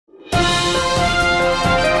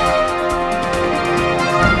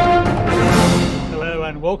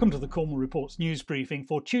and welcome to the Cornwall Report's news briefing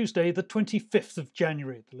for Tuesday the 25th of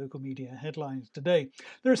January. The local media headlines today.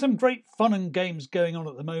 There are some great fun and games going on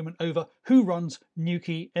at the moment over who runs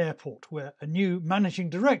Newquay Airport, where a new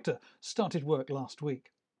managing director started work last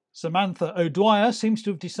week. Samantha O'Dwyer seems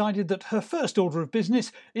to have decided that her first order of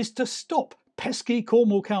business is to stop pesky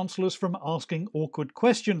Cornwall councillors from asking awkward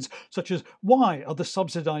questions, such as why are the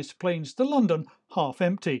subsidised planes to London half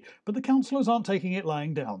empty? But the councillors aren't taking it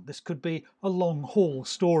lying down. This could be a long-haul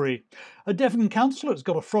story. A Devon councillor has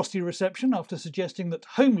got a frosty reception after suggesting that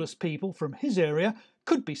homeless people from his area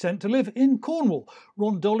could be sent to live in Cornwall.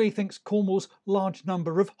 Ron Dolly thinks Cornwall's large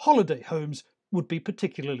number of holiday homes would be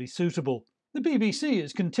particularly suitable. The BBC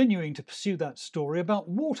is continuing to pursue that story about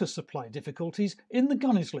water supply difficulties in the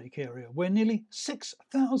Gunnislake area, where nearly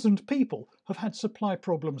 6,000 people have had supply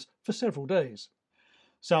problems for several days.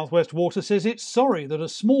 South West Water says it's sorry that a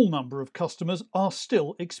small number of customers are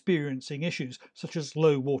still experiencing issues, such as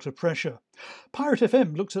low water pressure. Pirate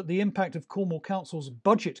FM looks at the impact of Cornwall Council's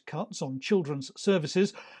budget cuts on children's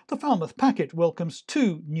services. The Falmouth Packet welcomes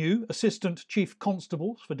 2 new Assistant Chief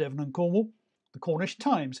Constables for Devon and Cornwall. The Cornish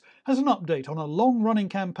Times has an update on a long-running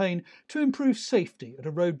campaign to improve safety at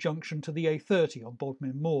a road junction to the A30 on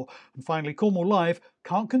Bodmin Moor. And finally, Cornwall Live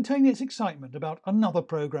can't contain its excitement about another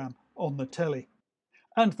programme on the telly.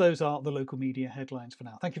 And those are the local media headlines for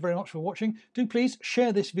now. Thank you very much for watching. Do please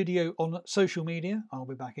share this video on social media. I'll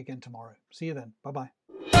be back again tomorrow. See you then. Bye-bye.